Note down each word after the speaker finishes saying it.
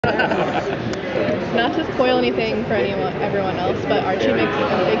Not to spoil anything for everyone else, but Archie makes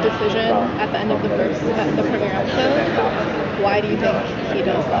a big decision at the end of the premiere episode. Why do you think he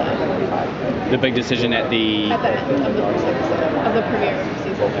does that? The big decision at the end of the first episode of the premiere of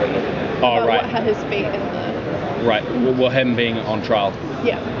season 3. Oh, right. What had his fate in the... Right. Well, him being on trial.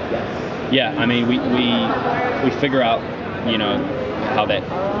 Yeah. Yeah. I mean, we figure out, how that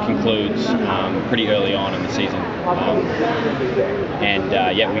concludes pretty early on in the season,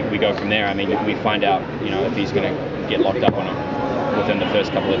 we go from there. I mean, we find out, if he's going to get locked up or not within the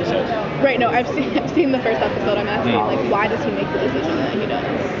first couple episodes. Right. No, I've seen the first episode. I'm asking, why does he make the decision that he does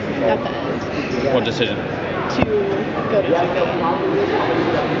at the end? What decision? To go to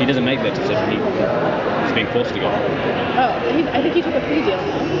GB. He doesn't make that decision. He's being forced to go. Oh, I think he took a plea deal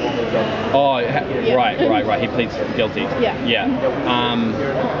now. Oh, yeah. Right. He pleads guilty. Yeah.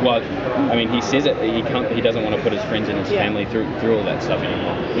 Well, I mean, he says it. He doesn't want to put his friends and his family through all that stuff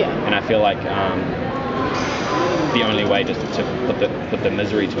anymore. Yeah. And I feel like the only way just to put the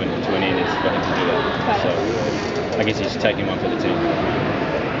misery to an end is for him to do that. So I guess he's taking one for the team.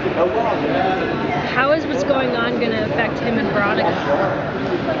 How is what's going on going to affect him and Veronica?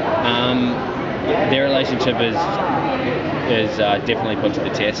 Their relationship is definitely put to the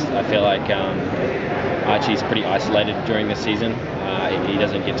test. I feel like Archie's pretty isolated during this season. He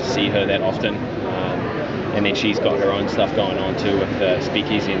doesn't get to see her that often. And then she's got her own stuff going on too with the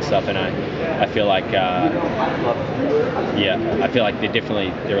speakeasy and stuff, and I feel like their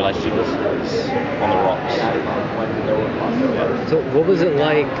relationship is on the rocks. So what was it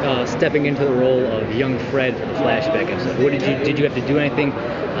like stepping into the role of young Fred in the flashback episode? What did you have to do anything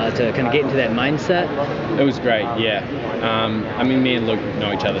to kind of get into that mindset? It was great, yeah. I mean, me and Luke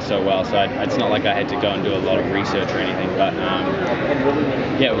know each other so well, so it's not like I had to go and do a lot of research or anything, but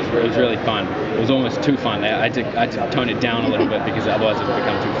it was really fun. It was almost too fun. I had to tone it down a little bit because otherwise it would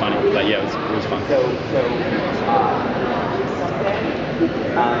become too funny. But yeah, it was fun.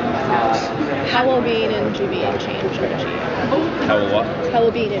 How will being in Jubilee change Archie? How will what? How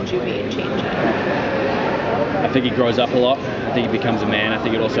will being in Jubilee change him? I think he grows up a lot. I think he becomes a man. I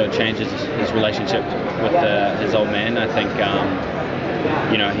think it also changes his relationship with his old man. I think,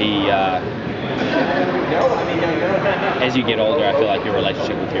 as you get older, I feel like your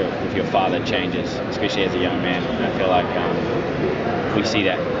relationship with your father changes, especially as a young man. And I feel like we see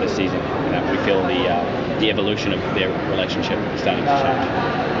that this season. We feel the evolution of their relationship starting to change.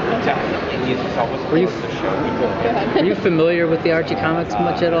 Were you familiar with the Archie comics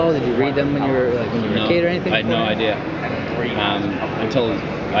much at all? Did you read them when you were a kid or anything? I had no idea until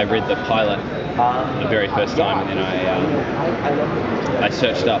I read the pilot the very first time, and then I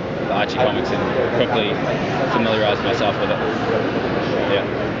searched up the Archie comics and quickly familiarized myself with it. Yeah.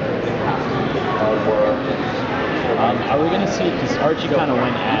 Are we going to see, because Archie kind of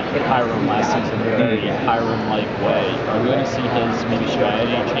went at Hiram last season in a very Hiram-like way, are we going to see his maybe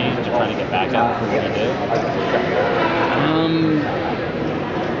strategy change to try to get back at what he did?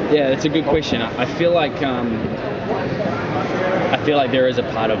 Yeah, that's a good question. I feel like there is a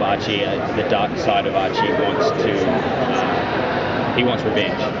part of Archie, the dark side of Archie he wants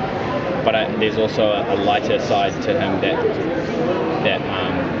revenge, but there's also a lighter side to him that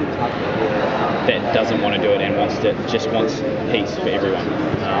doesn't want to do it and just wants peace for everyone.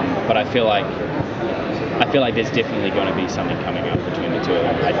 But I feel like there's definitely going to be something coming up between the two of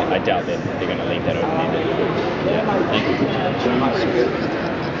them. I doubt that they're going to leave that open-ended. Yeah.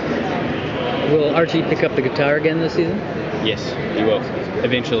 Will Archie pick up the guitar again this season? Yes, he will.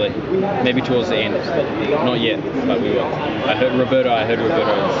 Eventually. Maybe towards the end. Not yet, but we will. I heard Roberto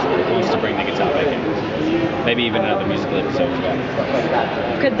wants to bring the guitar back in. Maybe even another musical episode as well.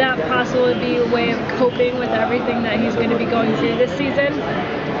 Could that possibly be a way of coping with everything that he's going to be going through this season?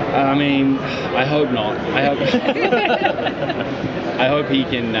 I mean, I hope not. I hope he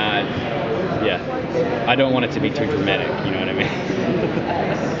can, I don't want it to be too dramatic, you know what I mean?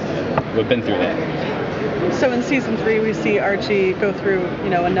 We've been through that. So in season 3, we see Archie go through,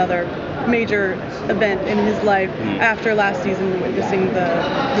 another major event in his life after last season, witnessing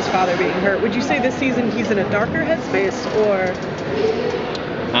his father being hurt. Would you say this season he's in a darker headspace, or?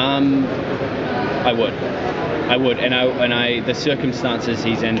 I would, and the circumstances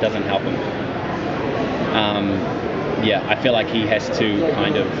he's in doesn't help him. I feel like he has to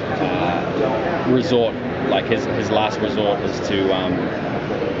kind of resort, like his last resort is to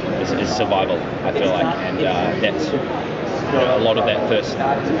is survival. I feel like, and that's a lot of that first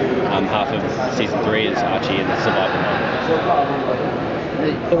half of season 3 is Archie in the survival mode.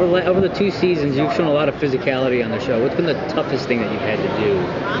 Over the 2 seasons, you've shown a lot of physicality on the show. What's been the toughest thing that you've had to do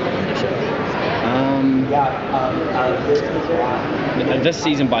on the show? This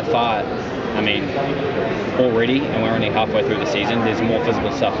season by far, I mean, already, and we're only halfway through the season, there's more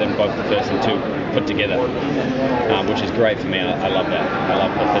physical stuff than both the first and two put together, which is great for me. I love that. I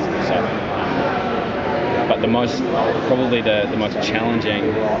love the physical stuff. But probably the most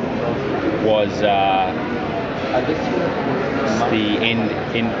challenging was the end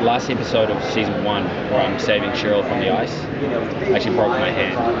last episode of season 1, where I'm saving Cheryl from the ice. I actually broke my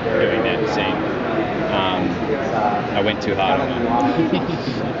hand doing that scene. I went too hard on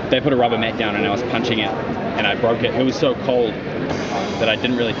it. They put a rubber mat down and I was punching it, and I broke it. It was so cold that I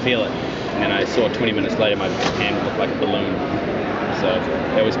didn't really feel it. And then I saw 20 minutes later my hand looked like a balloon. So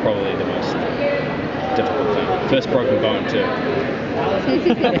that was probably the most difficult thing. First broken bone too.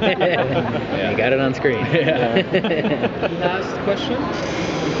 You got it on screen. Last question.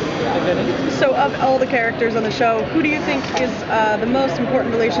 So, of all the characters on the show, who do you think is the most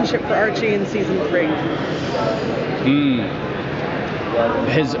important relationship for Archie in season 3?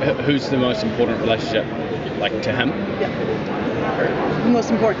 Who's the most important relationship, like, to him? Yeah. The most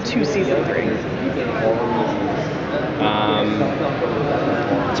important to season 3.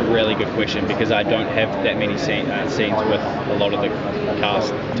 It's a really good question because I don't have that many scenes with a lot of the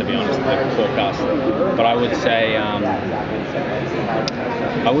cast, to be honest, the core cast. But I would say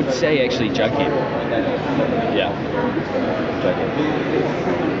actually Jughead. Yeah. Jughead.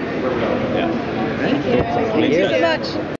 Yeah. Thank you so much.